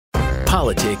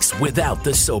Politics without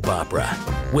the soap opera,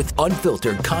 with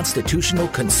unfiltered constitutional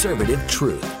conservative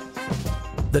truth.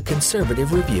 The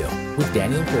Conservative Review with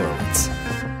Daniel Horowitz.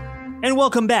 And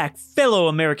welcome back, fellow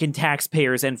American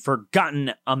taxpayers and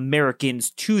forgotten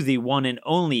Americans, to the one and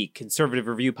only Conservative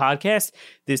Review podcast.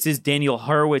 This is Daniel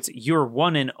Horowitz, your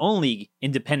one and only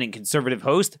independent conservative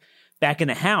host, back in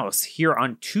the house here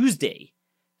on Tuesday,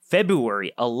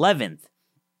 February 11th.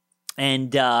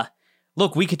 And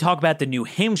look, we could talk about the New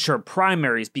Hampshire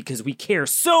primaries because we care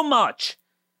so much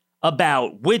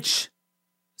about which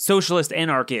socialist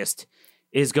anarchist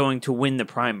is going to win the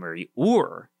primary,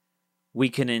 or we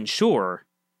can ensure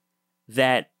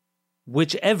that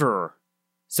whichever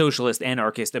socialist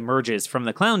anarchist emerges from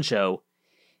the clown show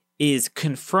is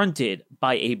confronted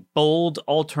by a bold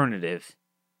alternative,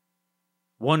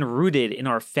 one rooted in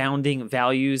our founding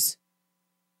values,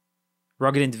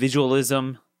 rugged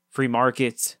individualism, free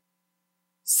markets,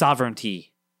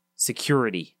 sovereignty,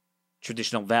 security,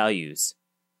 traditional values,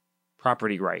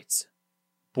 property rights,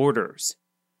 borders,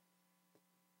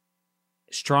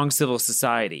 strong civil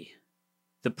society,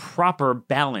 the proper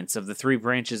balance of the three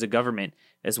branches of government,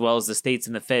 as well as the states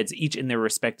and the feds, each in their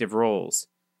respective roles.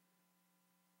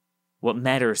 What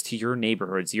matters to your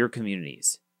neighborhoods, your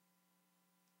communities?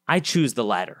 I choose the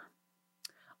latter.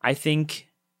 I think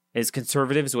as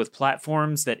conservatives with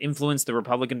platforms that influence the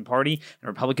Republican Party and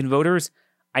Republican voters,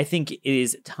 I think it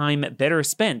is time better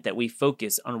spent that we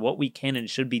focus on what we can and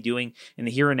should be doing in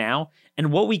the here and now, and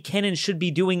what we can and should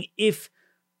be doing if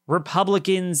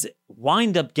Republicans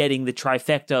wind up getting the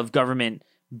trifecta of government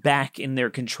back in their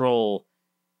control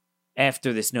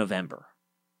after this November.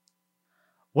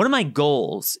 One of my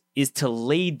goals is to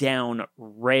lay down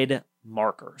red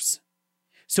markers,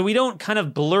 so we don't kind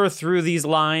of blur through these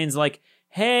lines like,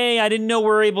 hey, I didn't know we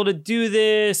were able to do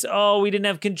this. Oh, we didn't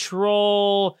have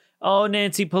control. Oh,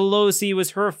 Nancy Pelosi,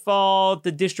 was her fault.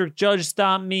 The district judge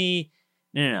stopped me.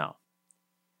 No.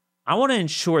 I want to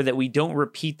ensure that we don't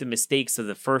repeat the mistakes of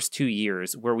the first 2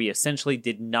 years where we essentially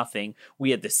did nothing.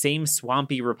 We had the same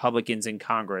swampy Republicans in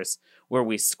Congress where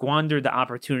we squandered the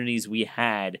opportunities we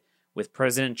had with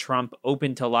President Trump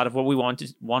open to a lot of what we want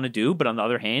to do. But on the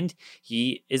other hand,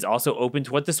 he is also open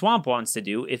to what the swamp wants to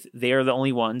do if they are the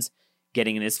only ones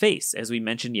getting in his face, as we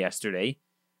mentioned yesterday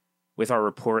with our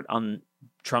report on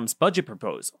Trump's budget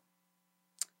proposal.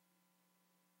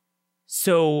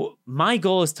 So my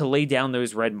goal is to lay down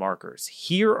those red markers.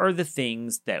 Here are the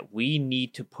things that we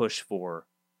need to push for,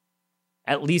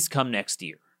 at least come next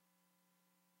year.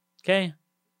 Okay?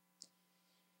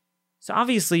 So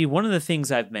obviously, one of the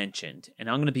things I've mentioned, and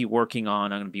I'm going to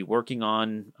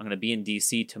be in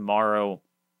D.C. tomorrow,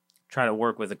 try to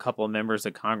work with a couple of members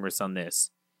of Congress on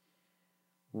this.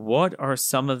 What are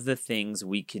some of the things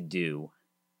we could do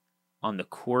on the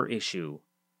core issue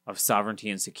of sovereignty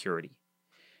and security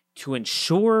to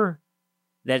ensure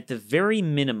that at the very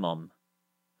minimum,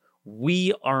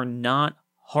 we are not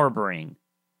harboring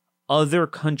other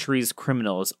countries'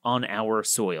 criminals on our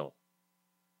soil?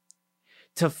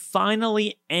 To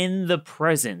finally end the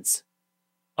presence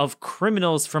of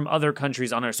criminals from other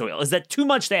countries on our soil. Is that too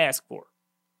much to ask for?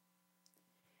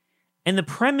 And the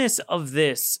premise of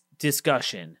this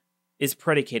discussion is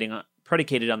predicated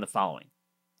on the following.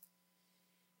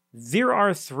 There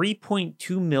are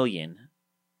 3.2 million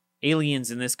aliens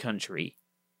in this country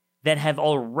that have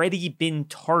already been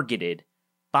targeted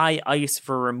by ICE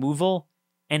for removal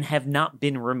and have not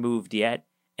been removed yet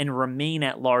and remain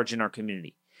at large in our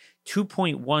community.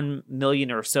 2.1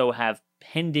 million or so have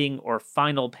pending or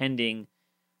final pending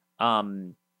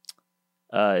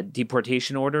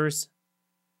deportation orders.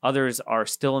 Others are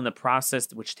still in the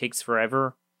process, which takes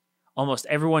forever. Almost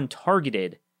everyone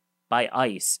targeted by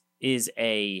ICE is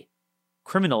a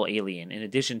criminal alien. In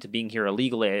addition to being here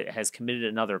illegally, has committed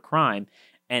another crime.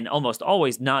 And almost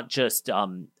always not just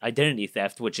identity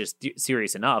theft, which is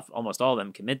serious enough. Almost all of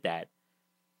them commit that.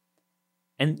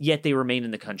 And yet they remain in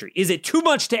the country. Is it too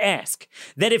much to ask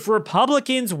that if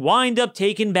Republicans wind up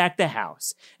taking back the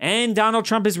House and Donald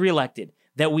Trump is reelected,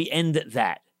 that we end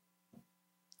that?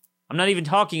 I'm not even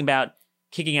talking about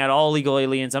kicking out all illegal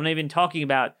aliens. I'm not even talking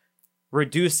about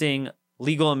reducing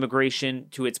legal immigration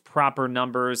to its proper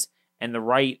numbers and the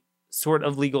right sort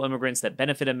of legal immigrants that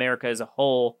benefit America as a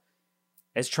whole,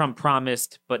 as Trump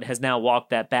promised, but has now walked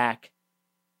that back.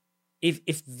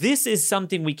 If this is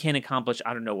something we can accomplish,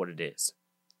 I don't know what it is.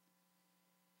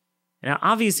 Now,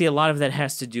 obviously, a lot of that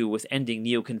has to do with ending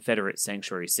neo-Confederate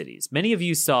sanctuary cities. Many of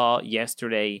you saw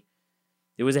yesterday,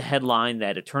 there was a headline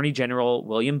that Attorney General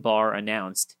William Barr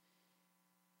announced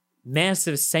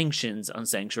massive sanctions on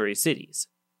sanctuary cities.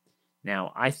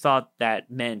 Now, I thought that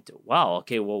meant, wow,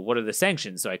 okay, well, what are the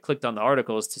sanctions? So I clicked on the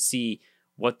articles to see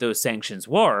what those sanctions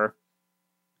were.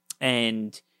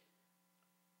 And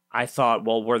I thought,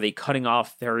 well, were they cutting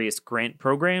off various grant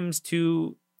programs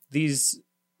to these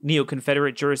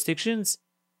neo-Confederate jurisdictions?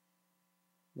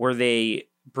 Were they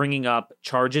bringing up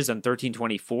charges on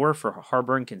 1324 for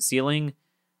harboring, concealing,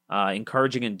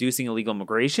 encouraging, inducing illegal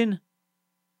immigration?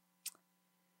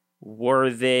 Were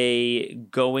they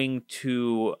going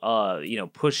to,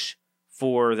 push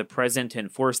for the president to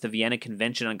enforce the Vienna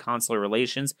Convention on Consular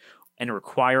Relations and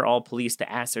require all police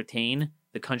to ascertain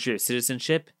the country of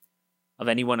citizenship of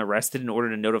anyone arrested in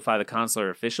order to notify the consular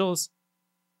officials?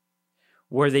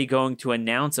 Were they going to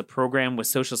announce a program with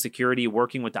Social Security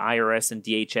working with the IRS and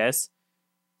DHS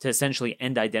to essentially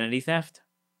end identity theft?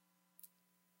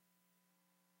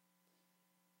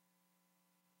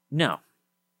 No.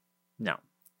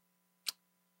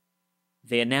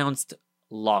 They announced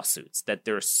lawsuits, that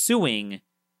they're suing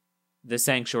the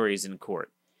sanctuaries in court.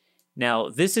 Now,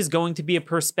 this is going to be a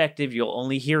perspective you'll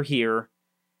only hear here,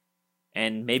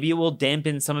 and maybe it will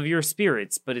dampen some of your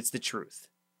spirits, but it's the truth.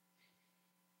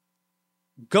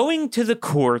 Going to the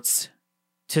courts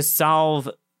to solve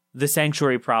the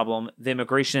sanctuary problem, the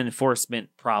immigration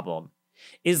enforcement problem,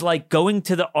 is like going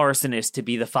to the arsonist to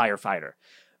be the firefighter.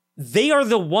 They are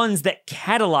the ones that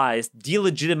catalyzed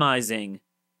delegitimizing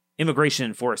immigration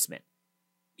enforcement,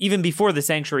 even before the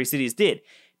sanctuary cities did.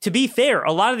 To be fair,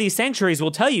 a lot of these sanctuaries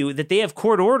will tell you that they have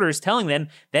court orders telling them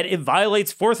that it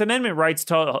violates Fourth Amendment rights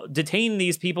to detain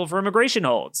these people for immigration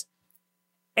holds.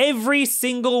 Every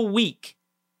single week,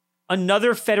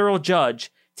 another federal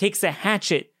judge takes a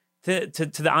hatchet to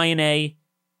the INA,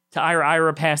 to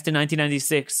IRA passed in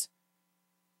 1996.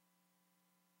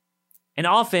 And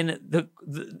often,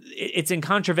 it's in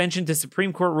contravention to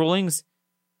Supreme Court rulings,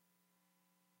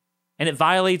 and it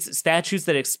violates statutes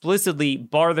that explicitly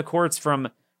bar the courts from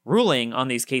ruling on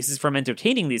these cases, from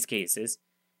entertaining these cases.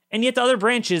 And yet the other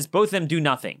branches, both of them do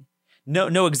nothing.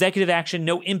 No executive action,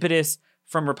 no impetus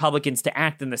from Republicans to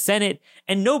act in the Senate,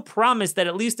 and no promise that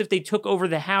at least if they took over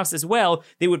the House as well,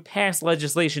 they would pass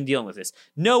legislation dealing with this.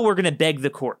 No, we're going to beg the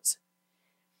courts.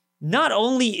 Not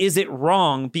only is it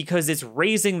wrong because it's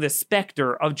raising the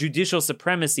specter of judicial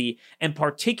supremacy, and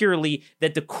particularly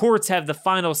that the courts have the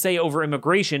final say over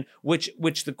immigration, which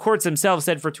the courts themselves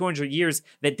said for 200 years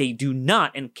that they do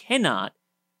not and cannot,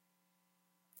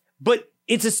 but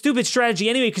it's a stupid strategy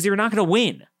anyway because you're not going to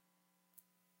win.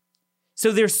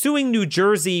 So they're suing New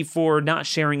Jersey for not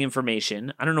sharing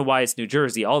information. I don't know why it's New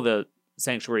Jersey. All the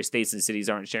sanctuary states and cities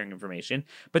aren't sharing information,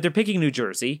 but they're picking New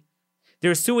Jersey.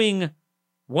 They're suing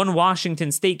one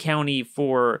Washington state county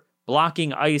for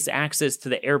blocking ICE access to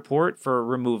the airport for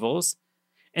removals.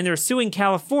 And they're suing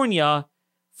California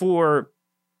for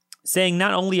saying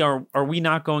not only are we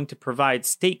not going to provide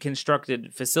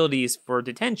state-constructed facilities for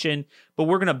detention, but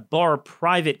we're going to bar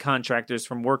private contractors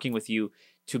from working with you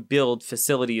to build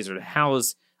facilities or to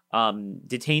house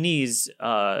detainees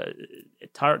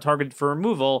targeted for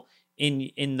removal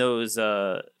in those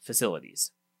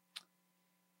facilities.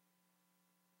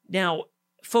 Now,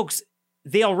 folks,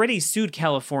 they already sued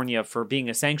California for being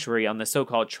a sanctuary on the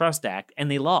so-called Trust Act,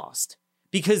 and they lost.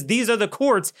 Because these are the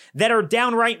courts that are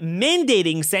downright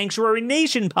mandating sanctuary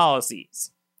nation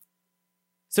policies.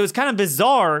 So it's kind of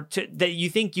bizarre that you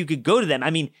think you could go to them. I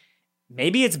mean,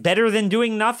 maybe it's better than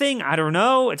doing nothing. I don't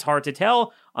know. It's hard to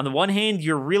tell. On the one hand,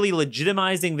 you're really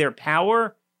legitimizing their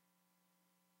power.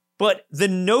 But the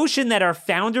notion that our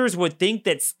founders would think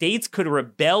that states could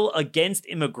rebel against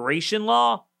immigration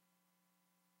law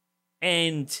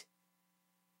and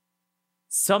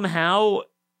somehow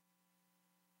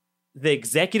the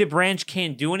executive branch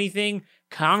can't do anything,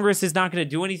 Congress is not going to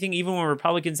do anything even when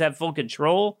Republicans have full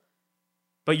control,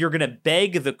 but you're going to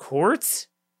beg the courts?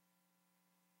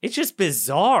 It's just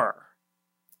bizarre.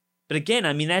 But again,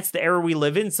 I mean, that's the era we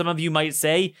live in. Some of you might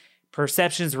say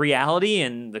perception's reality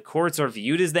and the courts are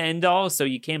viewed as the end all, so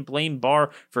you can't blame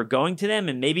Barr for going to them,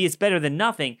 and maybe it's better than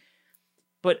nothing.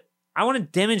 But I want to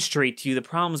demonstrate to you the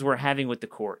problems we're having with the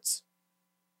courts.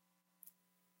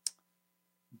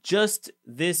 Just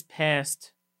this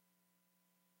past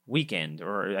weekend,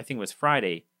 or I think it was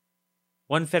Friday,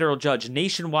 one federal judge,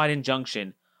 nationwide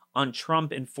injunction on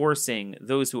Trump enforcing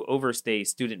those who overstay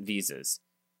student visas.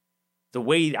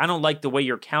 I don't like the way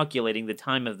you're calculating the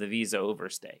time of the visa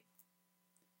overstay.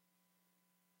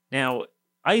 Now,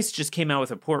 ICE just came out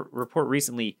with a report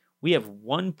recently. We have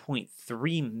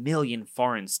 1.3 million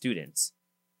foreign students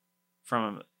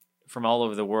from all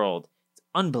over the world. It's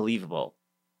unbelievable.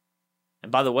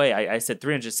 And by the way, I said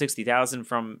 360,000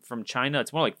 from China.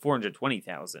 It's more like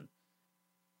 420,000.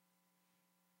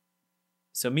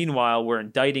 So meanwhile, we're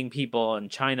indicting people in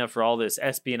China for all this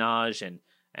espionage, and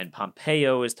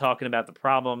Pompeo is talking about the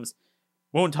problems.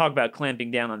 Won't talk about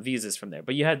clamping down on visas from there,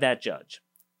 but you had that judge.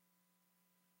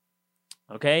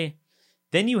 Okay?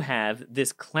 Then you have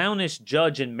this clownish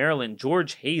judge in Maryland,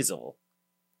 George Hazel,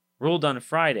 ruled on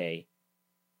Friday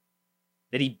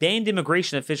that he banned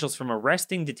immigration officials from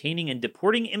arresting, detaining, and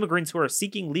deporting immigrants who are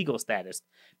seeking legal status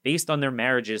based on their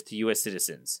marriages to U.S.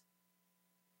 citizens.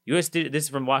 This is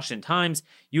from Washington Times.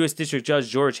 U.S. District Judge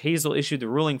George Hazel issued the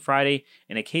ruling Friday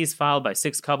in a case filed by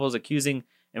 6 couples accusing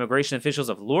immigration officials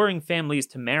of luring families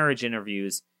to marriage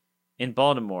interviews in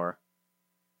Baltimore,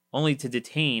 only to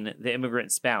detain the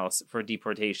immigrant spouse for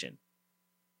deportation.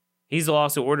 Hazel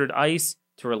also ordered ICE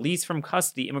to release from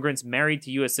custody immigrants married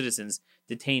to U.S. citizens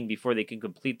detained before they can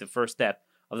complete the first step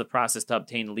of the process to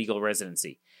obtain legal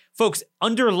residency. Folks,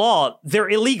 under law, they're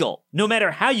illegal. No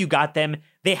matter how you got them,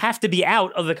 they have to be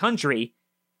out of the country.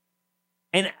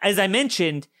 And as I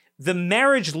mentioned, the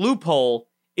marriage loophole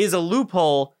is a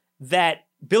loophole that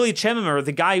Billy Chemmer,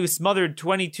 the guy who smothered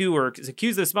 22 or is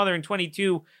accused of smothering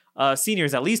 22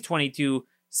 seniors, at least 22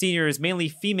 seniors, mainly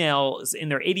females in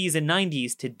their 80s and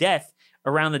 90s, to death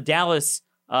around the Dallas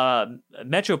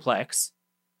Metroplex.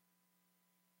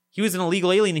 He was an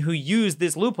illegal alien who used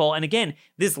this loophole. And again,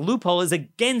 this loophole is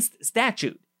against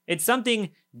statute. It's something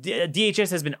DHS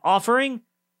has been offering.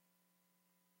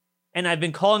 And I've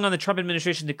been calling on the Trump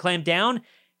administration to clamp down.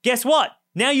 Guess what?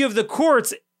 Now you have the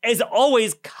courts, as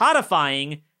always,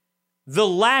 codifying the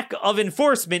lack of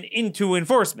enforcement into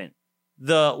enforcement.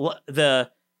 The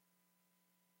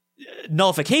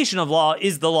nullification of law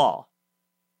is the law.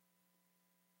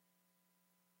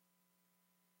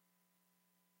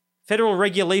 Federal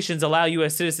regulations allow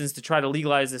U.S. citizens to try to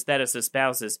legalize the status of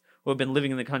spouses who have been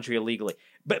living in the country illegally.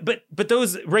 But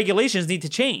those regulations need to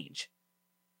change.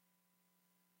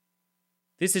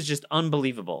 This is just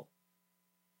unbelievable.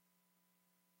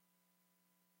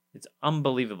 It's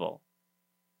unbelievable.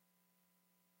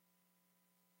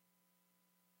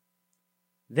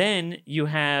 Then you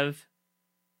have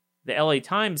the LA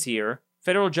Times here.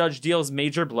 Federal judge deals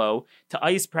major blow to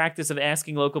ICE practice of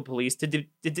asking local police to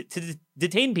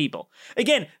detain people.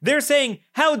 Again, they're saying,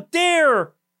 how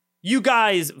dare you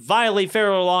guys violate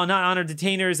federal law, not honor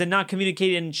detainers, and not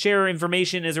communicate and share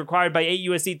information as required by 8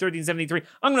 U.S.C. 1373.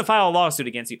 I'm going to file a lawsuit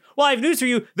against you. Well, I have news for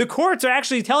you. The courts are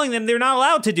actually telling them they're not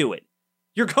allowed to do it.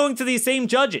 You're going to these same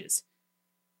judges.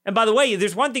 And by the way,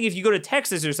 there's one thing if you go to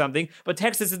Texas or something, but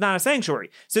Texas is not a sanctuary.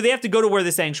 So they have to go to where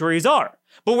the sanctuaries are.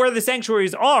 But where the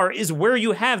sanctuaries are is where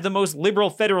you have the most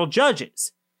liberal federal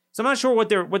judges. So I'm not sure what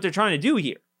they're trying to do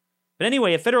here. But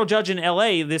anyway, a federal judge in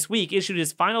LA this week issued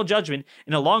his final judgment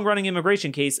in a long-running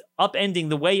immigration case, upending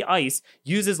the way ICE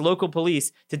uses local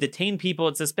police to detain people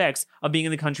it suspects of being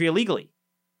in the country illegally.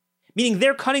 Meaning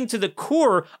they're cutting to the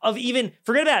core of even,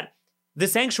 forget about the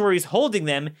sanctuaries holding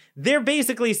them, they're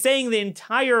basically saying the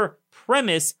entire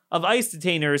premise of ICE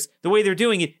detainers, the way they're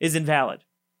doing it, is invalid.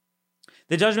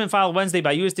 The judgment filed Wednesday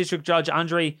by U.S. District Judge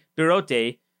Andre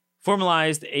Birote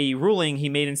formalized a ruling he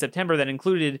made in September that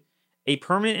included a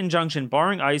permanent injunction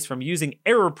barring ICE from using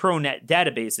error-prone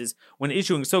databases when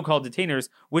issuing so-called detainers,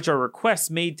 which are requests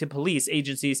made to police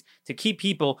agencies to keep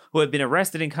people who have been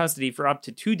arrested in custody for up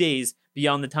to 2 days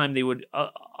beyond the time they would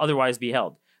otherwise be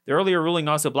held. The earlier ruling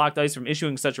also blocked ICE from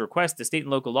issuing such requests to state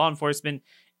and local law enforcement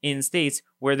in states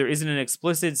where there isn't an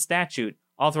explicit statute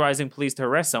authorizing police to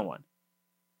arrest someone.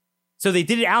 So they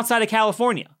did it outside of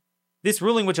California. This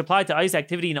ruling, which applied to ICE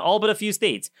activity in all but a few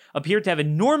states, appeared to have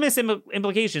enormous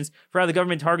implications for how the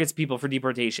government targets people for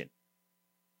deportation.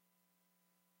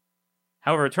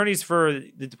 However, attorneys for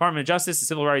the Department of Justice, the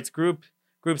civil rights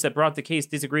groups that brought the case,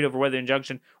 disagreed over whether the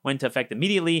injunction went into effect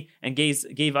immediately and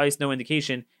gave ICE no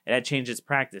indication it had changed its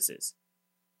practices.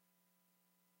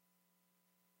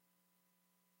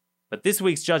 But this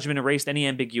week's judgment erased any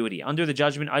ambiguity. Under the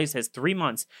judgment, ICE has 3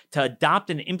 months to adopt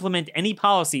and implement any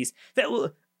policies that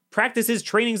will practices,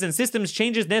 trainings, and systems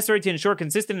changes necessary to ensure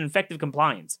consistent and effective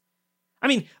compliance. I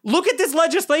mean, look at this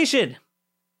legislation.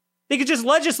 They could just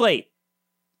legislate.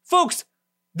 Folks,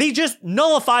 they just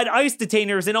nullified ICE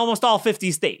detainers in almost all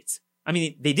 50 states. I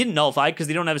mean, they didn't nullify because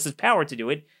they don't have such power to do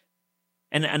it.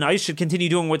 And ICE should continue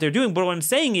doing what they're doing. But what I'm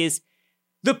saying is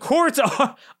the courts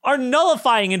are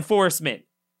nullifying enforcement.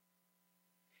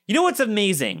 You know what's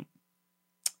amazing?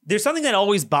 There's something that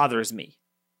always bothers me.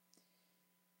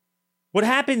 What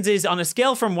happens is, on a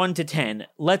scale from 1 to 10,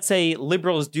 let's say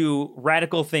liberals do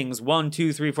radical things 1,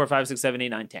 2, 3, 4, 5, 6, 7, 8,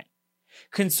 9, 10.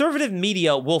 Conservative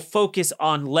media will focus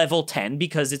on level 10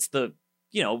 because it's the,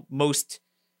 most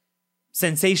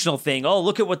sensational thing. Oh,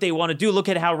 look at what they want to do. Look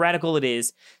at how radical it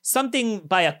is. Something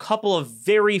by a couple of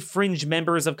very fringe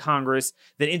members of Congress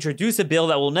that introduce a bill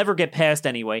that will never get passed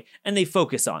anyway, and they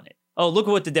focus on it. Oh, look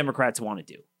at what the Democrats want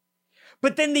to do.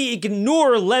 But then they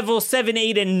ignore level 7,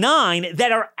 8, and 9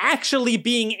 that are actually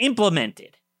being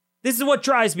implemented. This is what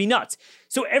drives me nuts.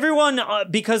 So everyone,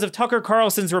 because of Tucker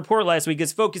Carlson's report last week,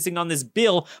 is focusing on this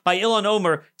bill by Ilhan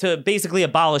Omar to basically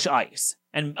abolish ICE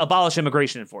and abolish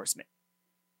immigration enforcement.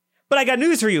 But I got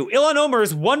news for you. Ilhan Omar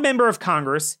is one member of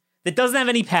Congress that doesn't have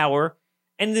any power,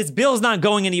 and this bill is not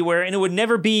going anywhere, and it would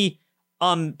never be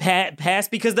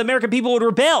passed because the American people would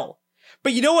rebel.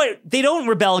 But you know what they don't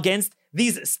rebel against?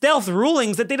 These stealth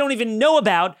rulings that they don't even know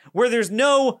about, where there's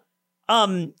no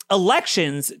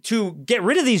elections to get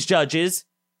rid of these judges.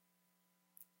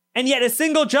 And yet a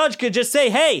single judge could just say,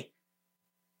 hey,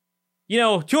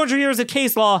 200 years of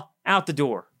case law, out the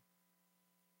door.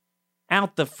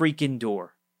 Out the freaking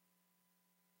door.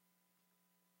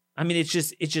 I mean, it's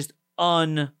just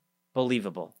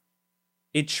unbelievable.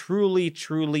 It truly,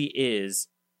 truly is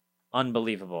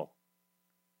unbelievable.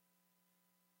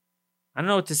 I don't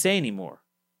know what to say anymore.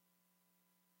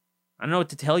 I don't know what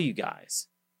to tell you guys.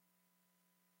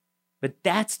 But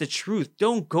that's the truth.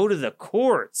 Don't go to the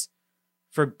courts.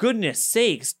 For goodness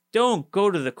sakes, don't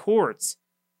go to the courts.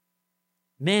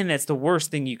 Man, that's the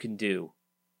worst thing you can do.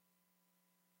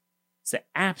 It's the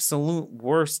absolute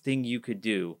worst thing you could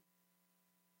do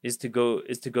is to go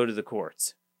to the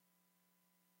courts.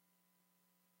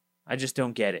 I just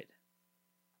don't get it.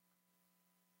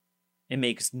 It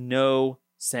makes no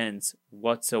sense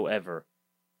whatsoever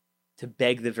to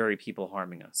beg the very people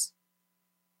harming us.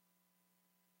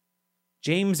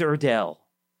 James Iredell,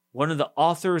 one of the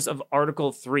authors of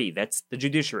Article 3, that's the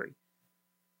judiciary,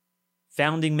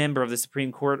 founding member of the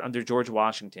Supreme Court under George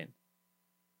Washington.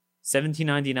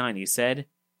 1799, he said,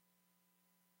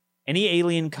 any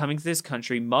alien coming to this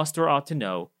country must or ought to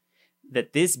know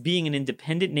that this being an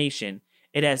independent nation,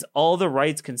 it has all the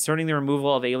rights concerning the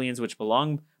removal of aliens which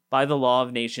belong by the law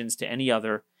of nations to any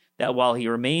other, that while he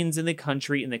remains in the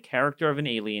country in the character of an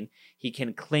alien, he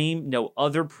can claim no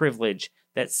other privilege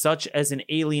that such as an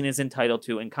alien is entitled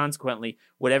to, and consequently,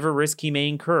 whatever risk he may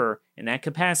incur in that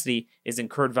capacity is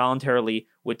incurred voluntarily,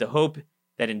 with the hope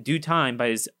that in due time, by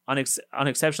his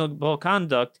unexceptionable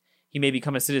conduct, he may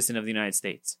become a citizen of the United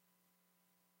States.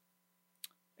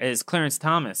 As Clarence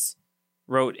Thomas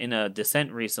wrote in a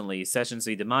dissent recently, Sessions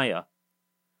v. DiMaia,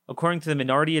 according to the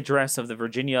minority address of the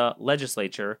Virginia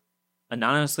legislature,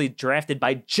 anonymously drafted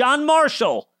by John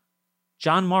Marshall,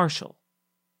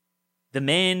 the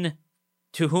man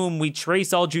to whom we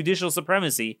trace all judicial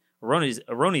supremacy,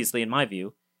 erroneously in my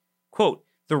view, quote,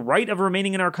 the right of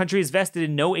remaining in our country is vested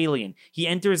in no alien. He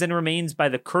enters and remains by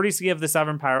the courtesy of the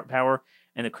sovereign power,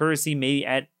 and the courtesy may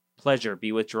at pleasure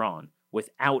be withdrawn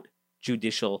without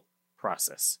judicial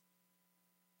process.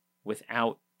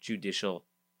 Without judicial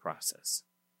process.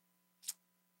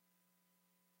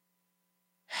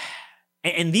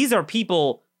 And these are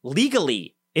people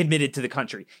legally admitted to the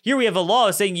country. Here we have a law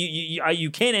saying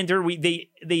you can't enter.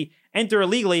 They enter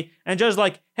illegally, and judge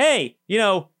like, hey,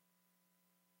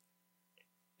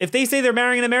 if they say they're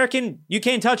marrying an American, you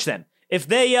can't touch them. If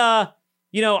they, I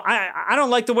don't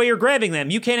like the way you're grabbing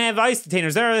them, you can't have ICE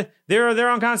detainers.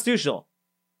 They're unconstitutional.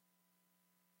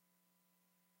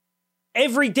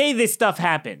 Every day this stuff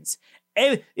happens.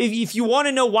 If you want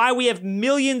to know why we have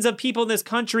millions of people in this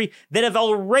country that have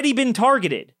already been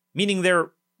targeted, meaning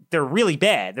they're really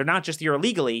bad, they're not just here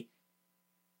illegally,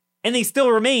 and they still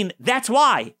remain, that's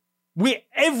why.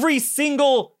 Every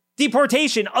single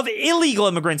deportation of illegal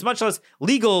immigrants, much less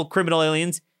legal criminal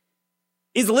aliens,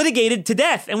 is litigated to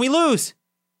death, and we lose.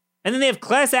 And then they have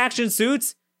class action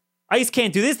suits. ICE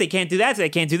can't do this, they can't do that, they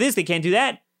can't do this, they can't do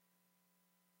that.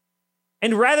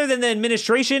 And rather than the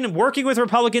administration working with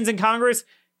Republicans in Congress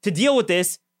to deal with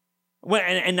this,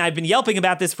 and I've been yelping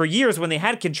about this for years when they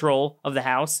had control of the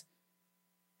House,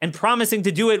 and promising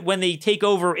to do it when they take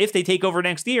over, if they take over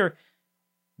next year,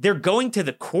 they're going to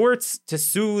the courts to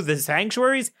sue the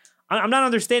sanctuaries. I'm not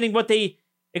understanding what they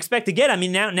expect to get. I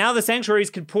mean, now the sanctuaries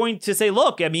could point to say,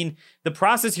 look, I mean, the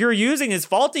process you're using is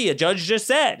faulty, a judge just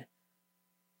said.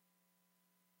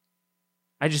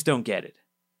 I just don't get it.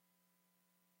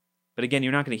 But again,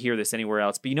 you're not going to hear this anywhere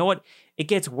else. But you know what? It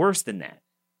gets worse than that.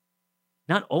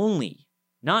 Not only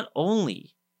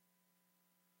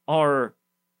are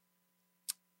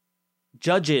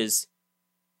judges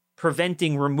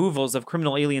preventing removals of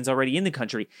criminal aliens already in the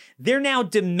country, they're now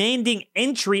demanding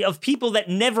entry of people that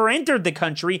never entered the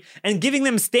country and giving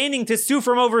them standing to sue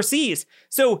from overseas.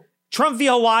 So Trump v.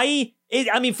 Hawaii,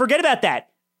 forget about that.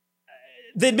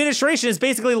 The administration is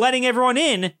basically letting everyone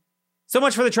in So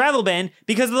much for the travel ban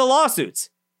because of the lawsuits.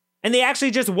 And they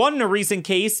actually just won in a recent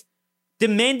case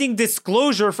demanding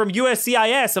disclosure from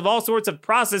USCIS of all sorts of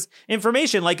process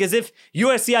information, like as if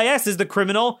USCIS is the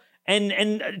criminal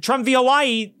and Trump v.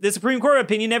 Hawaii, the Supreme Court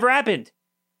opinion never happened.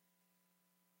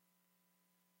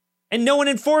 And no one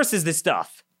enforces this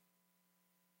stuff.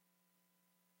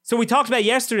 So we talked about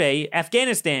yesterday,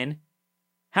 Afghanistan,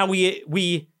 how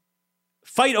we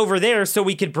fight over there so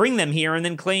we could bring them here and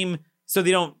then claim so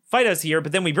they don't fight us here,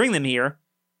 but then we bring them here.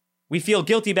 We feel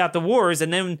guilty about the wars,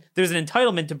 and then there's an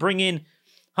entitlement to bring in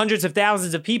hundreds of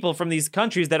thousands of people from these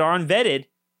countries that are unvetted.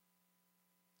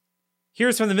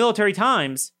 Here's from the Military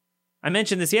Times. I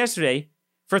mentioned this yesterday.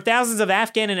 For thousands of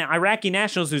Afghan and Iraqi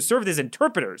nationals who served as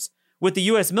interpreters with the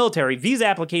U.S. military, visa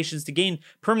applications to gain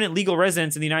permanent legal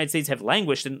residence in the United States have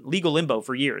languished in legal limbo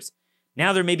for years.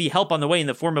 Now there may be help on the way in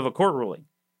the form of a court ruling.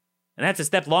 And that's a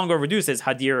step long overdue, says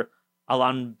Hadir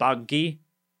Alanbangi.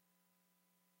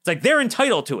 It's like they're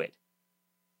entitled to it.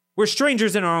 We're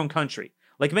strangers in our own country.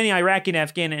 Like many Iraqi and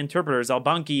Afghan interpreters,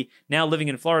 al-Banki, now living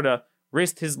in Florida,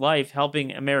 risked his life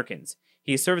helping Americans.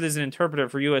 He served as an interpreter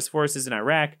for U.S. forces in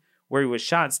Iraq, where he was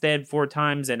shot, stabbed 4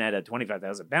 times, and had a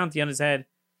 $25,000 bounty on his head.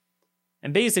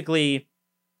 And basically,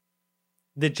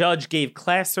 the judge gave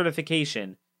class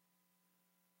certification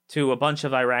to a bunch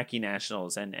of Iraqi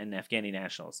nationals and Afghani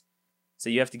nationals. So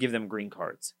you have to give them green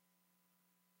cards.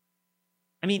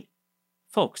 I mean,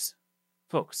 folks,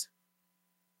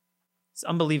 it's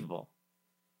unbelievable.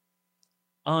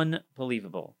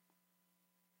 Unbelievable.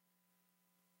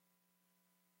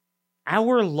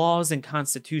 Our laws and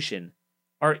constitution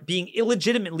are being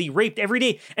illegitimately raped every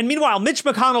day. And meanwhile, Mitch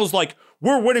McConnell's like,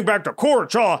 we're winning back the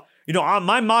courts.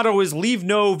 My motto is leave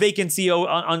no vacancy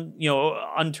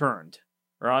unturned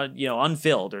or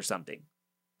unfilled or something.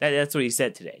 That's what he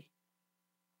said today.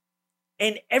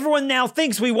 And everyone now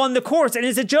thinks we won the courts, and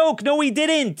it's a joke. No, we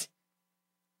didn't.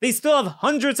 They still have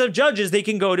hundreds of judges they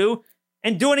can go to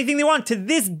and do anything they want. To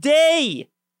this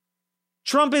day,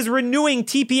 Trump is renewing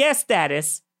TPS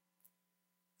status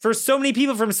for so many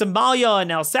people from Somalia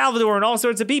and El Salvador and all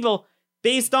sorts of people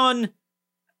based on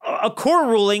a court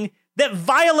ruling that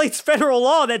violates federal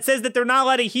law that says that they're not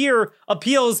allowed to hear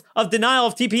appeals of denial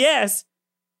of TPS.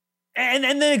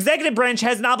 And the executive branch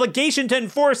has an obligation to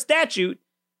enforce statute,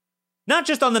 not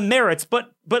just on the merits,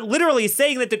 but literally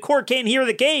saying that the court can't hear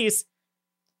the case.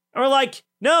 Or like,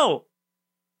 no.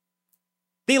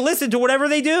 They listen to whatever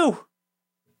they do.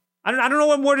 I don't know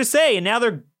what more to say. And now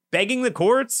they're begging the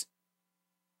courts.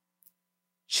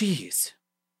 Jeez.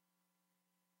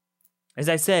 As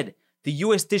I said, the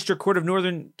U.S. District Court of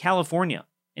Northern California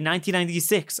in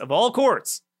 1996, of all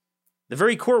courts, the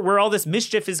very court where all this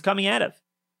mischief is coming out of,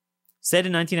 said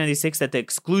in 1996 that the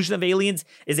exclusion of aliens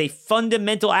is a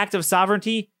fundamental act of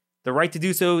sovereignty. The right to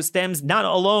do so stems not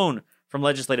alone from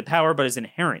legislative power, but is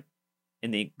inherent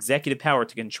in the executive power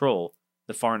to control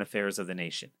the foreign affairs of the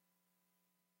nation.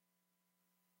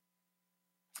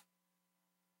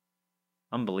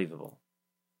 Unbelievable.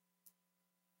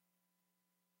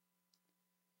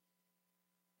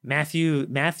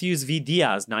 Matthews v.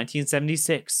 Diaz,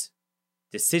 1976.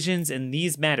 Decisions in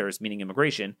these matters, meaning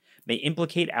immigration, may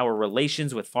implicate our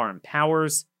relations with foreign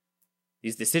powers.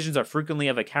 These decisions are frequently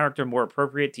of a character more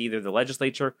appropriate to either the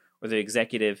legislature or the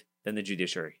executive than the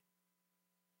judiciary.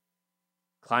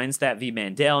 Kleinstadt v.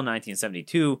 Mandel,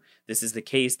 1972. This is the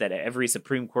case that every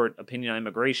Supreme Court opinion on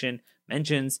immigration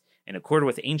mentions. In accord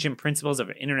with ancient principles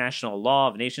of international law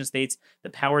of nation-states,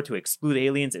 the power to exclude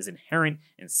aliens is inherent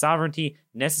in sovereignty,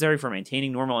 necessary for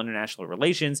maintaining normal international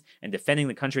relations and defending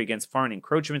the country against foreign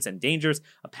encroachments and dangers,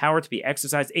 a power to be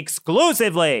exercised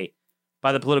exclusively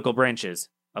by the political branches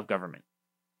of government.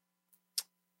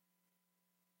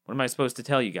 What am I supposed to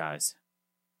tell you guys?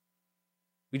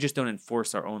 We just don't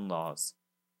enforce our own laws.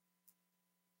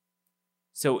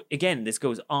 So again, this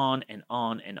goes on and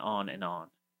on and on and on.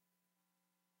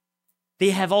 They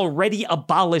have already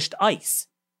abolished ICE.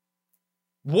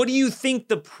 What do you think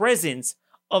the presence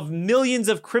of millions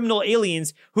of criminal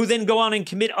aliens who then go on and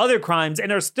commit other crimes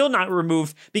and are still not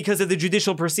removed because of the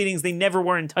judicial proceedings they never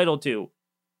were entitled to?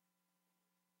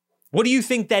 What do you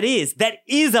think that is? That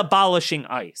is abolishing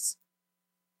ICE.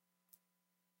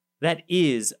 That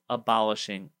is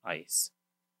abolishing ICE.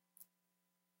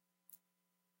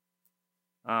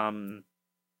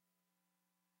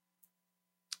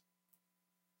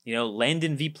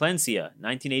 Landon v. Plencia,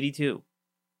 1982.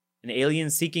 An alien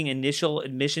seeking initial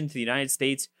admission to the United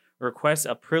States requests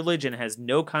a privilege and has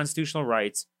no constitutional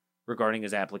rights regarding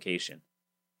his application.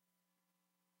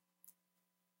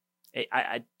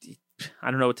 I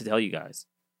don't know what to tell you guys.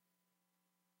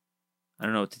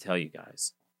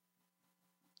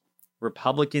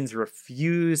 Republicans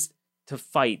refused to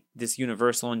fight this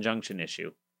universal injunction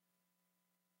issue.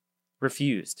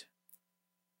 Refused.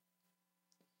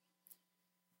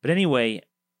 But anyway,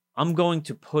 I'm going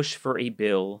to push for a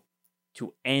bill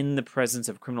to end the presence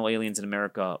of criminal aliens in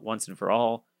America once and for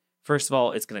all. First of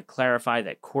all, it's going to clarify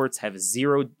that courts have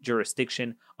zero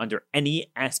jurisdiction under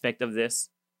any aspect of this.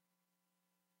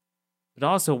 But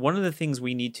also, one of the things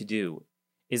we need to do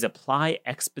is apply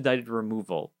expedited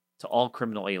removal to all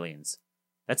criminal aliens.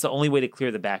 That's the only way to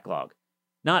clear the backlog.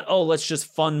 Not, oh, let's just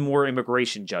fund more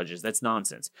immigration judges. That's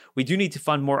nonsense. We do need to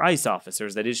fund more ICE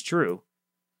officers. That is true,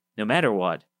 no matter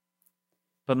what.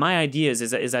 But my idea is,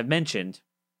 as I've mentioned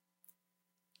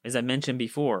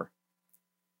before,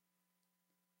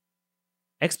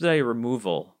 expedited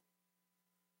removal.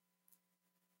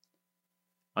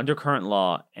 Under current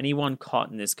law, anyone caught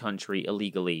in this country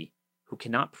illegally who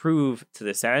cannot prove to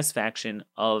the satisfaction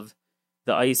of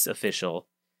the ICE official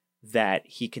that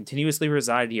he continuously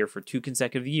resided here for 2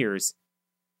 consecutive years,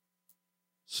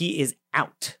 he is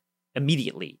out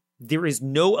immediately. There is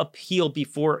no appeal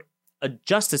before a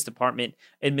Justice Department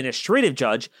administrative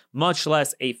judge, much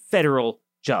less a federal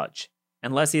judge,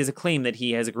 unless he has a claim that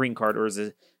he has a green card or is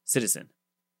a citizen.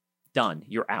 Done.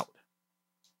 You're out.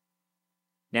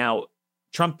 Now,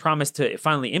 Trump promised to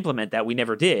finally implement that. We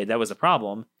never did. That was a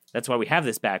problem. That's why we have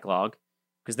this backlog,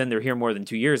 because then they're here more than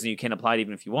 2 years and you can't apply it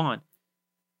even if you want.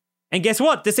 And guess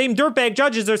what? The same dirtbag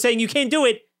judges are saying you can't do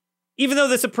it, even though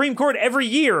the Supreme Court every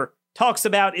year talks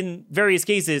about, in various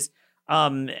cases,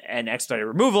 an expedited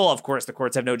removal. Of course, the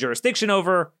courts have no jurisdiction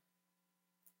over.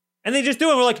 And they just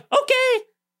do it. We're like, okay.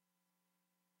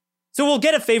 So we'll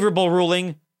get a favorable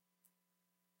ruling.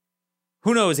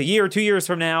 Who knows, a year or 2 years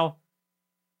from now,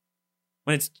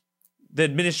 when the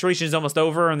administration is almost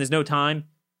over and there's no time,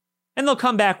 and they'll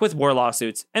come back with more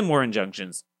lawsuits and more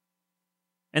injunctions.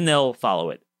 And they'll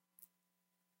follow it.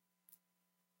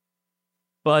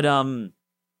 But,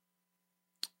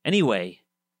 anyway,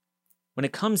 when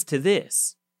it comes to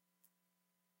this,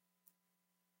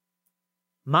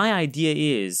 my idea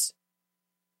is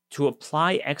to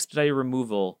apply expedited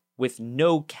removal with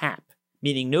no cap,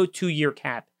 meaning no 2-year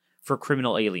cap for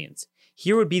criminal aliens.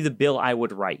 Here would be the bill I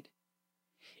would write.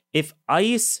 If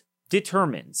ICE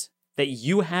determines that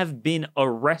you have been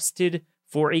arrested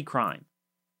for a crime,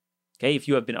 okay, if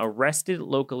you have been arrested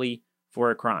locally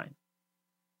for a crime,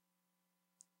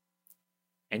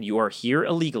 and you are here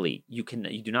illegally, you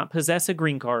do not possess a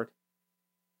green card,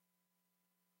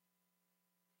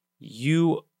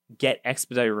 you get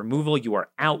expedited removal. You are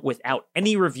out without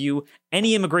any review,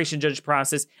 any immigration judge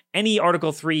process, any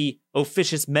Article 3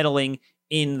 officious meddling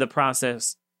in the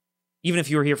process, even if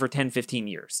you were here for 10, 15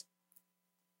 years.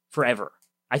 Forever.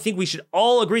 I think we should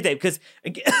all agree that, because,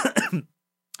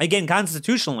 again,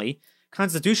 constitutionally,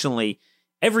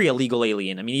 every illegal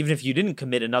alien, I mean, even if you didn't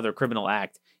commit another criminal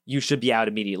act, you should be out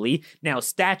immediately. Now,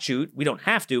 statute, we don't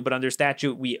have to, but under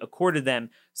statute, we accorded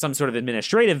them some sort of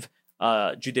administrative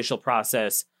judicial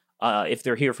process if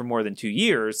they're here for more than 2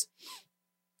 years.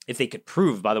 If they could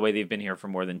prove, by the way, they've been here for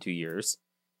more than 2 years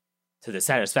to the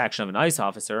satisfaction of an ICE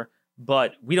officer.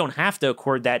 But we don't have to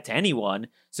accord that to anyone.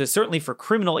 So certainly for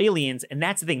criminal aliens, and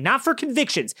that's the thing, not for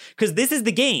convictions, because this is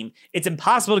the game. It's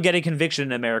impossible to get a conviction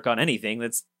in America on anything.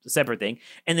 That's a separate thing.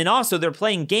 And then also they're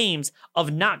playing games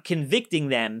of not convicting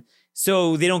them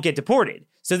so they don't get deported.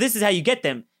 So this is how you get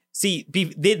them. See,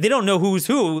 they don't know who's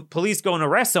who. Police go and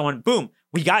arrest someone. Boom,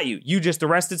 we got you. You just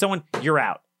arrested someone. You're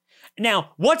out.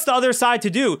 Now, what's the other side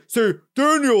to do? Say,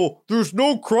 Daniel, there's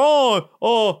no crime.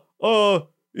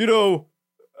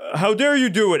 How dare you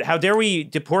do it? How dare we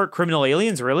deport criminal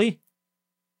aliens, really?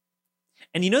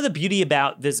 And you know the beauty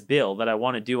about this bill that I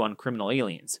want to do on criminal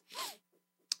aliens?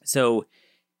 So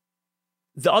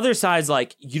the other side's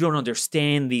like, you don't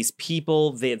understand these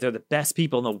people. They're the best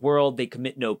people in the world. They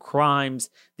commit no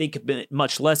crimes. They commit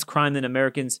much less crime than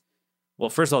Americans. Well,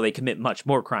 first of all, they commit much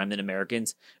more crime than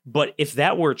Americans. But if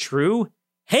that were true,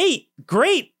 hey,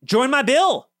 great, join my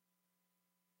bill.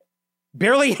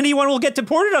 Barely anyone will get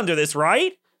deported under this,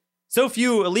 right? So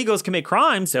few illegals commit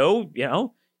crime, so,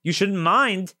 you shouldn't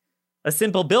mind a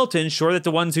simple bill to ensure that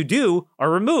the ones who do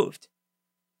are removed.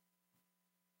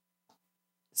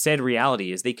 Sad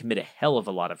reality is they commit a hell of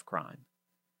a lot of crime.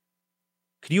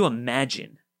 Could you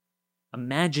imagine?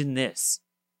 Imagine this.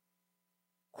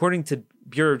 According to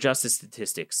Bureau of Justice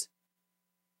statistics,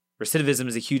 recidivism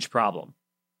is a huge problem.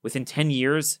 Within 10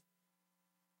 years,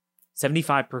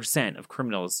 75% of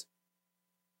criminals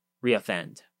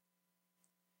reoffend.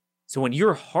 So when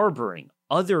you're harboring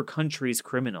other countries'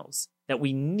 criminals that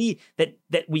we need,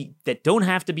 that don't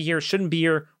have to be here, shouldn't be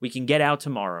here, we can get out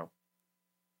tomorrow.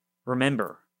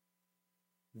 Remember,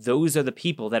 those are the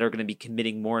people that are going to be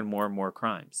committing more and more and more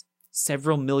crimes.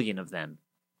 Several million of them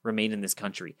remain in this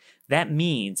country. That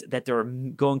means that there are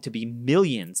going to be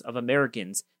millions of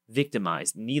Americans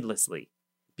victimized needlessly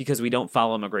because we don't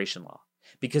follow immigration law,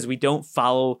 because we don't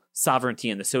follow sovereignty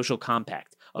and the social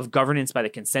compact of governance by the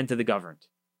consent of the governed.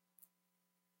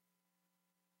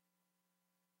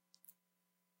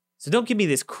 So don't give me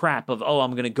this crap of, oh,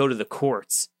 I'm going to go to the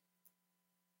courts.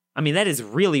 I mean, that is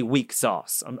really weak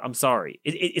sauce. I'm sorry.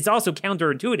 It's also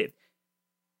counterintuitive.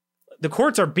 The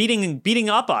courts are beating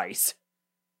up ICE.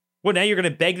 What, now you're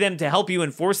going to beg them to help you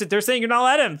enforce it? They're saying you're not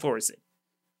allowed to enforce it.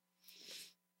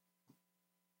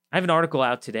 I have an article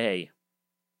out today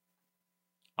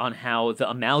on how the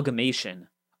amalgamation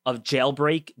of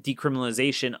jailbreak,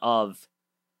 decriminalization of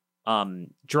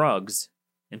drugs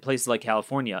in places like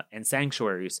California and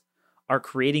sanctuaries are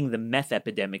creating the meth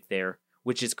epidemic there,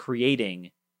 which is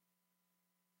creating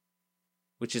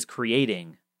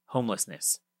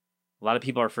homelessness. A lot of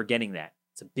people are forgetting that.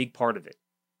 It's a big part of it.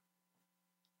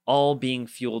 All being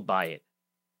fueled by it.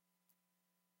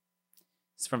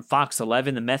 It's from Fox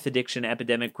 11. The meth addiction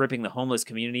epidemic gripping the homeless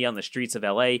community on the streets of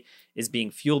LA is being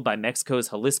fueled by Mexico's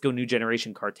Jalisco New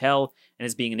Generation cartel and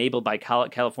is being enabled by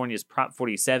California's Prop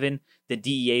 47, the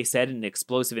DEA said in an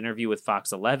explosive interview with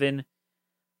Fox 11.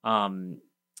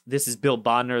 This is Bill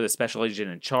Bodner, the special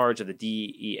agent in charge of the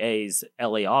DEA's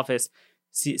LA office.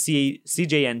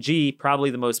 CJNG, probably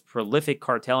the most prolific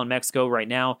cartel in Mexico right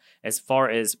now as far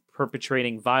as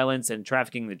perpetrating violence and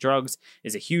trafficking the drugs,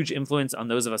 is a huge influence on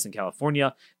those of us in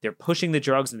California. They're pushing the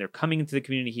drugs and they're coming into the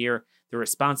community here. They're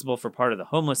responsible for part of the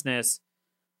homelessness.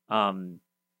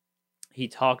 He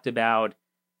talked about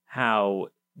how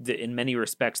in many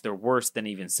respects they're worse than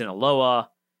even Sinaloa.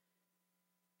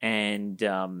 And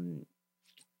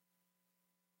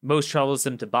most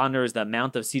troublesome to Bodner is the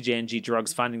amount of CJNG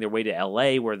drugs finding their way to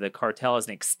LA, where the cartel has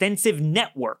an extensive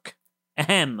network.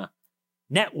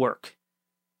 Network.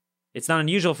 It's not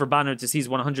unusual for Bodner to seize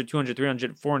 100, 200,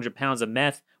 300, 400 pounds of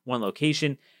meth, one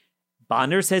location.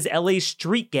 Bodner says LA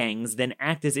street gangs then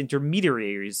act as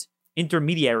intermediaries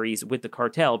with the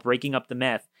cartel, breaking up the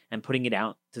meth and putting it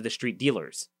out to the street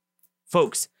dealers.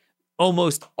 Folks,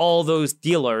 almost all those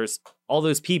dealers, all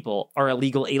those people are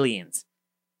illegal aliens.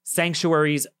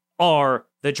 Sanctuaries are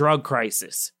the drug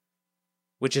crisis,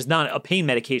 which is not a pain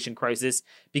medication crisis,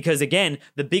 because again,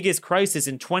 the biggest crisis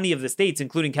in 20 of the states,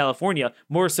 including California,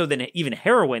 more so than even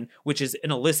heroin, which is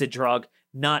an illicit drug,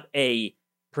 not a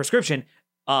prescription,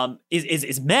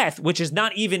 is meth, which is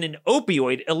not even an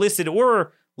opioid, illicit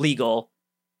or legal.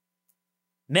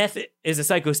 Meth is a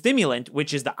psychostimulant,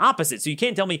 which is the opposite. So you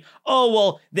can't tell me, oh,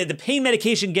 well, the pain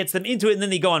medication gets them into it and then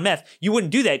they go on meth. You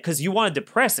wouldn't do that because you want a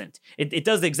depressant. It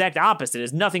does the exact opposite.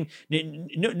 There's nothing,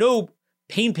 no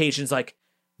pain patient's like,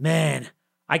 man,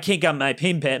 I can't get my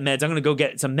pain meds. I'm going to go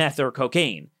get some meth or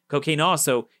cocaine. Cocaine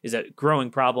also is a growing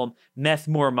problem. Meth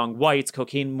more among whites,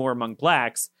 cocaine more among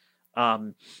blacks.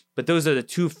 But those are the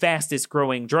two fastest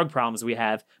growing drug problems we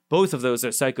have. Both of those are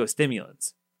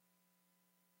psychostimulants.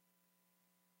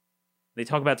 They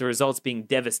talk about the results being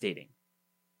devastating.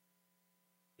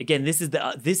 Again, this is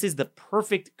the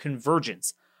perfect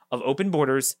convergence of open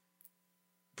borders,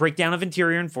 breakdown of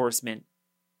interior enforcement,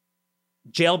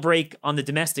 jailbreak on the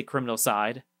domestic criminal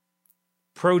side,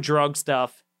 pro-drug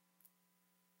stuff,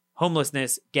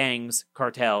 homelessness, gangs,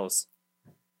 cartels.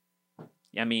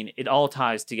 I mean, it all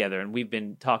ties together, and we've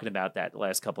been talking about that the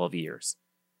last couple of years.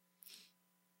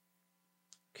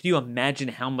 Could you imagine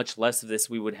how much less of this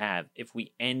we would have if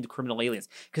we end criminal aliens?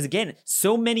 Because again,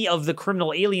 so many of the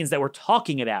criminal aliens that we're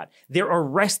talking about, they're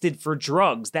arrested for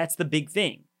drugs. That's the big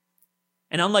thing.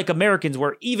 And unlike Americans,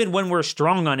 where even when we're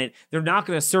strong on it, they're not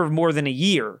going to serve more than a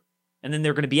year, and then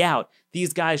they're going to be out.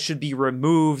 These guys should be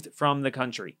removed from the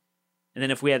country. And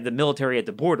then if we had the military at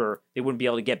the border, they wouldn't be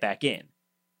able to get back in. And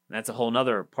that's a whole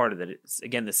other part of it. It's,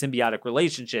 again, the symbiotic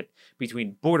relationship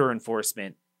between border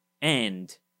enforcement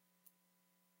and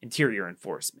interior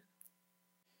enforcement.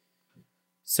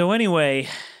 So anyway,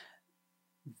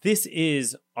 this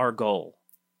is our goal,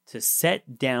 to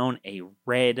set down a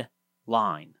red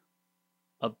line,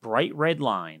 a bright red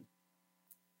line,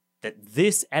 that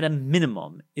this at a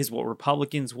minimum is what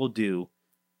Republicans will do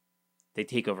if they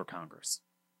take over Congress.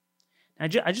 Now,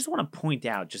 I just want to point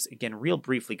out, just again, real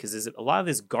briefly, because there's a lot of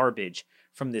this garbage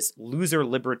from this loser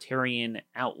libertarian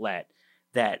outlet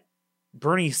that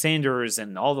Bernie Sanders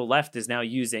and all the left is now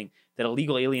using, that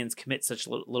illegal aliens commit such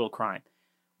little crime.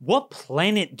 What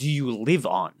planet do you live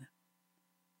on?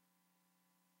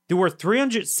 There were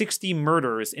 360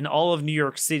 murders in all of New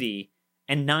York City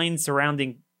and 9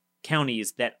 surrounding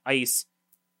counties that ICE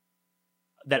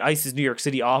that ICE's New York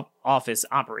City office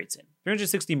operates in.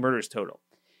 360 murders total.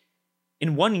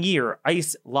 In 1 year,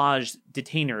 ICE lodged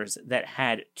detainers that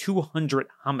had 200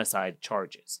 homicide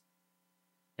charges.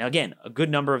 Now, again, a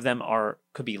good number of them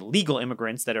could be legal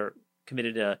immigrants that are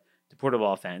committed a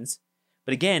deportable offense.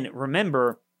 But again,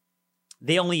 remember,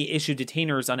 they only issue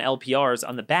detainers on LPRs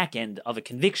on the back end of a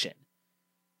conviction.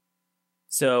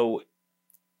 So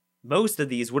most of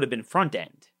these would have been front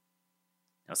end.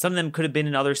 Now, some of them could have been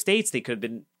in other states. They could have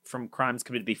been from crimes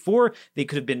committed before. They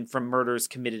could have been from murders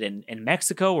committed in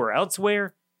Mexico or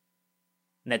elsewhere.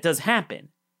 And that does happen.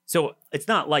 So it's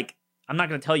not like, I'm not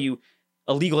going to tell you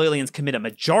illegal aliens commit a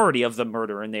majority of the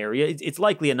murder in the area. It's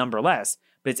likely a number less,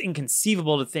 but it's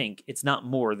inconceivable to think it's not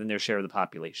more than their share of the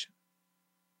population.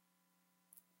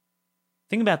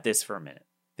 Think about this for a minute.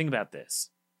 Think about this.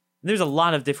 There's a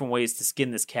lot of different ways to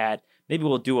skin this cat. Maybe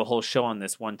we'll do a whole show on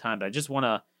this one time, but I just want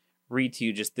to read to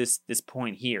you just this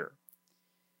point here.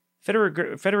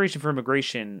 Federation for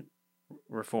Immigration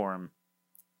Reform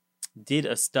did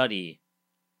a study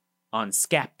on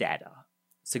SCAP data,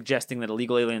 suggesting that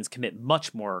illegal aliens commit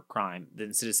much more crime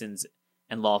than citizens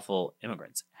and lawful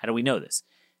immigrants. How do we know this?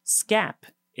 SCAP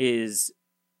is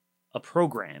a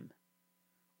program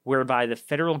whereby the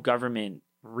federal government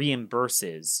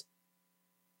reimburses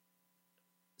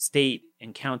state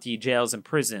and county jails and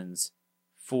prisons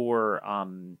for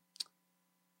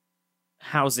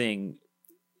housing,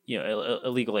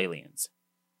 illegal aliens.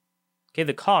 Okay,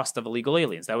 the cost of illegal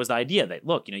aliens. That was the idea that,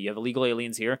 look, you have illegal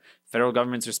aliens here. The federal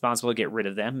government's responsible to get rid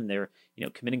of them, and they're,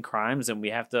 committing crimes, and we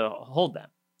have to hold them.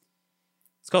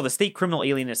 It's called the State Criminal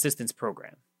Alien Assistance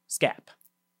Program, SCAP.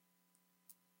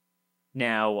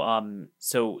 Now,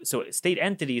 so state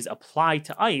entities apply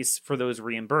to ICE for those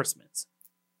reimbursements.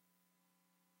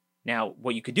 Now,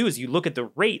 what you could do is you look at the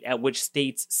rate at which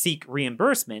states seek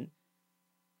reimbursement,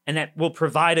 and that will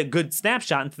provide a good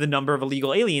snapshot into the number of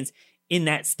illegal aliens in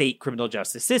that state criminal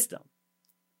justice system.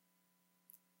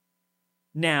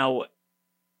 Now,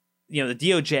 the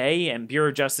DOJ and Bureau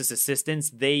of Justice Assistance,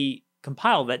 they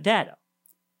compile that data.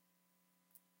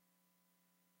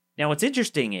 Now, what's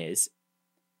interesting is,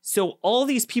 so all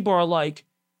these people are like,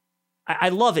 I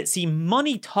love it. See,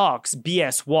 money talks,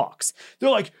 BS walks. They're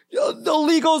like, the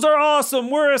illegals are awesome.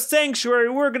 We're a sanctuary.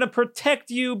 We're going to protect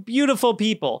you, beautiful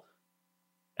people.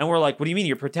 And we're like, what do you mean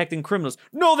you're protecting criminals?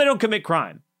 No, they don't commit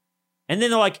crime. And then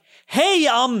they're like, hey,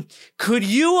 could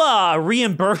you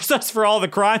reimburse us for all the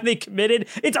crime they committed?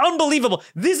 It's unbelievable.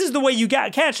 This is the way you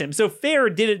catch them. So FAIR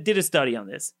did a study on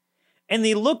this. And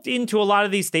they looked into a lot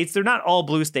of these states. They're not all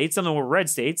blue states. Some of them were red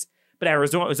states. But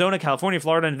Arizona, California,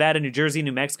 Florida, Nevada, New Jersey,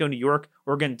 New Mexico, New York,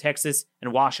 Oregon, Texas,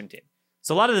 and Washington.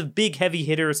 So a lot of the big heavy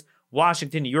hitters,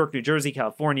 Washington, New York, New Jersey,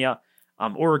 California,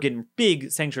 Oregon,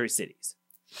 big sanctuary cities.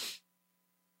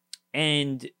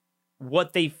 And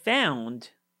what they found,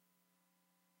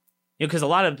 because a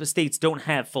lot of the states don't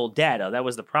have full data. That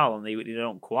was the problem. They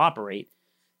don't cooperate.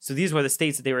 So these were the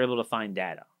states that they were able to find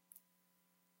data.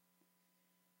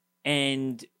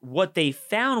 And what they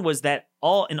found was that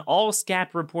in all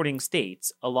SCAP reporting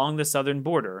states along the southern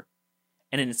border,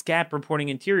 and in SCAP reporting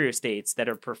interior states that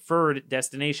are preferred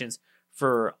destinations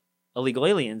for illegal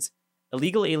aliens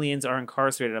are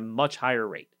incarcerated at a much higher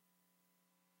rate.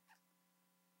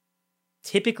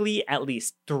 Typically at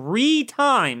least 3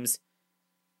 times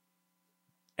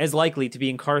as likely to be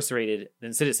incarcerated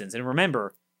than citizens. And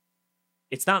remember,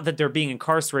 it's not that they're being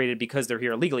incarcerated because they're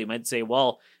here illegally. You might say,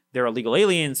 well, they're illegal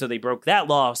aliens, so they broke that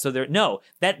law. So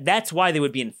that's why they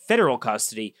would be in federal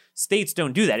custody. States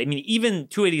don't do that. I mean, even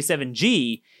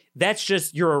 287G, that's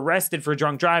just you're arrested for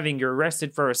drunk driving, you're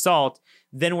arrested for assault.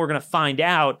 Then we're going to find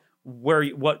out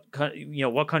what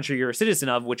country you're a citizen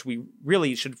of, which we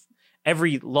really should.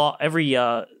 Every law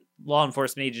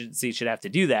enforcement agency should have to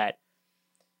do that.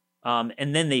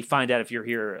 And then they find out if you're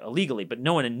here illegally, but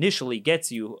no one initially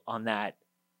gets you on that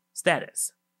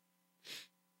status.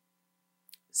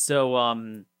 So,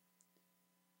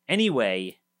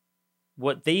 anyway,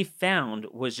 what they found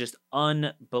was just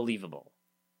unbelievable.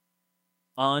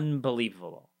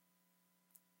 Unbelievable.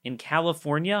 In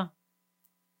California,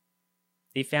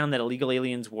 they found that illegal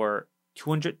aliens were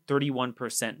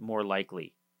 231% more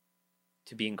likely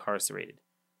to be incarcerated.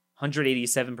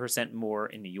 187% more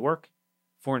in New York,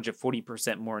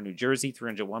 440% more in New Jersey,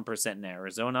 301% in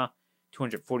Arizona,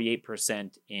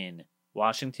 248% in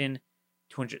Washington,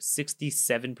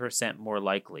 267% more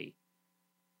likely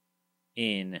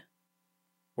in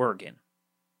Oregon.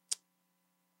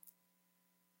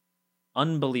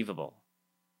 Unbelievable.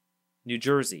 New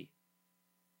Jersey.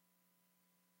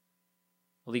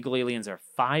 Illegal aliens are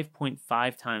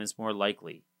 5.5 times more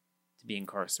likely to be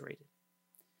incarcerated.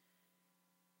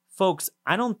 Folks,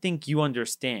 I don't think you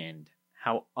understand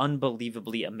how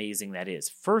unbelievably amazing that is.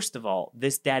 First of all,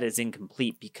 this data is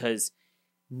incomplete because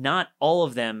not all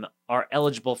of them are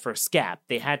eligible for SCAP.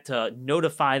 They had to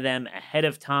notify them ahead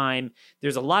of time.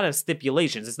 There's a lot of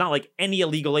stipulations. It's not like any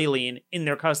illegal alien in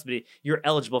their custody, you're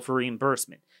eligible for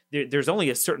reimbursement. There's only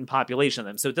a certain population of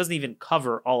them, so it doesn't even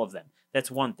cover all of them.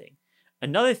 That's one thing.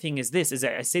 Another thing is this, is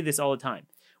I say this all the time.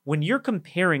 When you're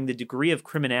comparing the degree of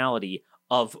criminality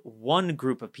of one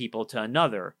group of people to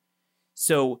another,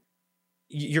 so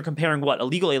you're comparing what?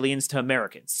 Illegal aliens to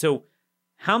Americans. So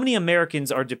how many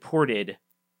Americans are deported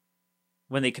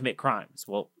when they commit crimes?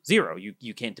 Well, 0.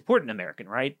 You can't deport an American,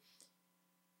 right?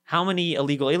 How many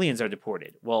illegal aliens are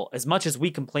deported? Well, as much as we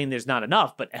complain there's not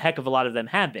enough, but a heck of a lot of them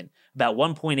have been. About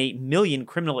 1.8 million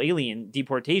criminal alien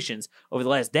deportations over the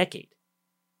last decade.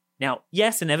 Now,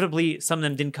 yes, inevitably, some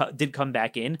of them did come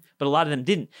back in, but a lot of them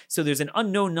didn't. So there's an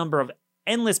unknown number of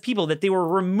endless people that they were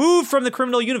removed from the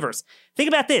criminal universe. Think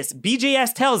about this.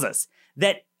 BJS tells us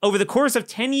that over the course of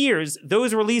 10 years,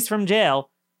 those released from jail,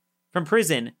 from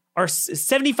prison, are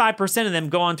 75% of them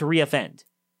go on to reoffend.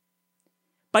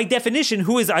 By definition,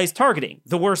 who is ICE targeting?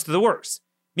 The worst of the worst.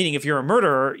 Meaning, if you're a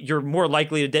murderer, you're more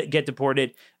likely to get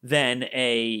deported than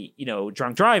a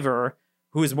drunk driver,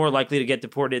 who is more likely to get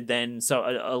deported than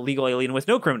a legal alien with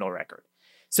no criminal record.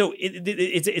 So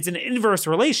it's an inverse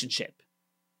relationship.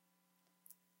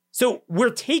 So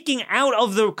we're taking out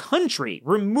of the country,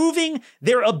 removing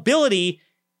their ability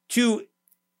to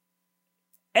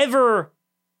ever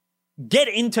get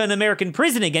into an American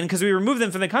prison again because we remove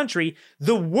them from the country,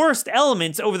 the worst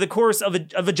elements over the course of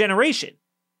a generation.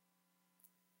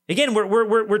 Again,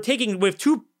 we're taking with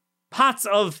 2 pots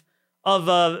of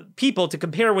people to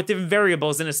compare with different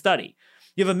variables in a study.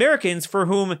 You have Americans for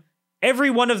whom every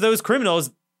one of those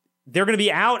criminals, they're going to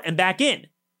be out and back in.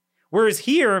 Whereas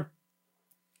here,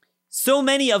 so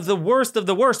many of the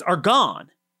worst are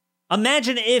gone.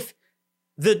 Imagine if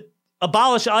the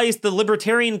Abolish ICE, the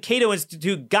Libertarian Cato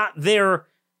Institute got their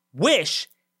wish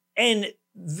and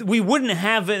we wouldn't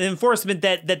have an enforcement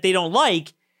that they don't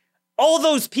like. All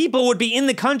those people would be in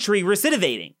the country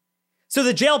recidivating. So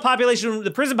the jail population,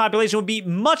 the prison population would be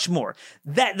much more.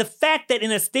 That the fact that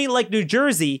in a state like New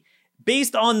Jersey,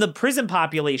 based on the prison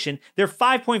population, they're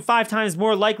 5.5 times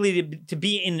more likely to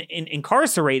be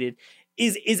incarcerated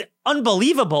is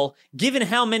unbelievable, given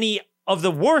how many of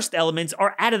the worst elements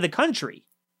are out of the country.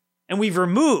 And we've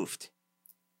removed.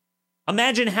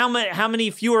 Imagine how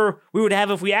many fewer we would have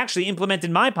if we actually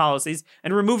implemented my policies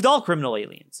and removed all criminal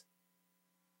aliens.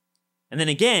 And then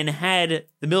again, had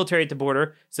the military at the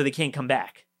border so they can't come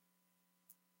back.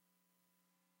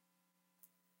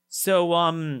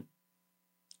 So,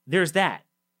 there's that.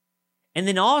 And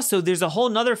then also, there's a whole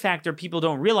nother factor people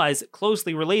don't realize,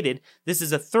 closely related. This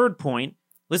is a third point.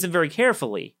 Listen very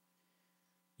carefully.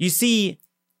 You see,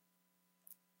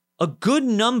 a good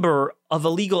number of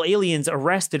illegal aliens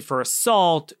arrested for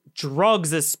assault,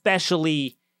 drugs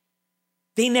especially,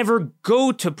 they never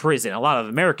go to prison. A lot of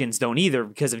Americans don't either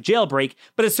because of jailbreak,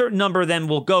 but a certain number of them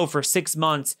will go for 6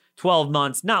 months, 12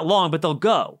 months, not long, but they'll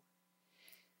go.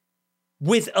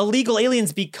 With illegal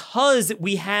aliens, because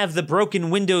we have the broken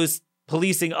windows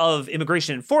policing of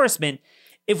immigration enforcement,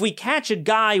 if we catch a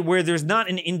guy where there's not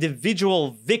an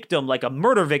individual victim, like a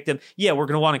murder victim, yeah, we're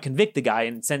going to want to convict the guy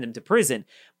and send him to prison.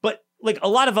 But like a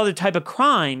lot of other type of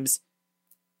crimes,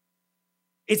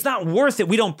 it's not worth it.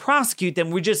 We don't prosecute them.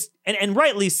 We just, and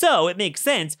rightly so, it makes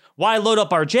sense. Why load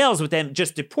up our jails with them?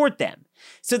 Just deport them.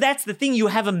 So that's the thing. You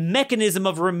have a mechanism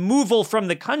of removal from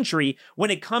the country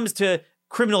when it comes to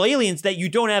criminal aliens that you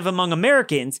don't have among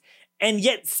Americans. And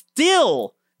yet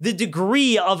still the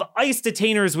degree of ICE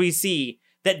detainers we see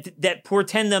that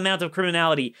portend the amount of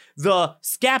criminality, the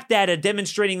SCAP data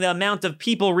demonstrating the amount of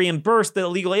people reimbursed, the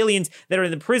illegal aliens that are in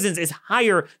the prisons, is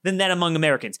higher than that among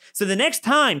Americans. So the next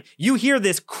time you hear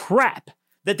this crap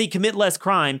that they commit less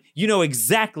crime, you know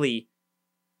exactly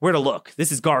where to look.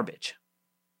 This is garbage.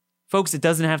 Folks, it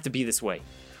doesn't have to be this way.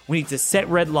 We need to set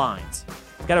red lines.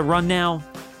 Got to run now.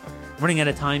 Running out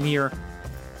of time here.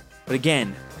 But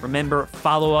again, remember,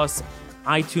 follow us,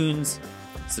 iTunes,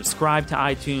 subscribe to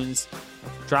iTunes.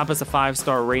 Drop us a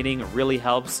 5-star rating. It really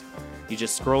helps. You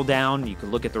just scroll down. You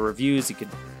can look at the reviews. You could,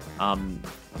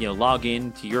 log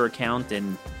in to your account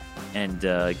and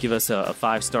give us a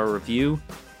 5-star review,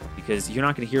 because you're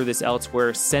not going to hear this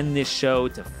elsewhere. Send this show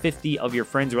to 50 of your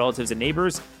friends, relatives, and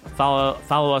neighbors.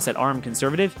 Follow us at Armed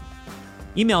Conservative.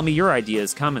 Email me your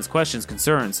ideas, comments, questions,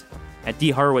 concerns at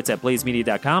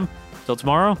dhorowitz@blazemedia.com. Till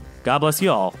tomorrow, God bless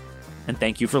you all, and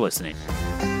thank you for listening.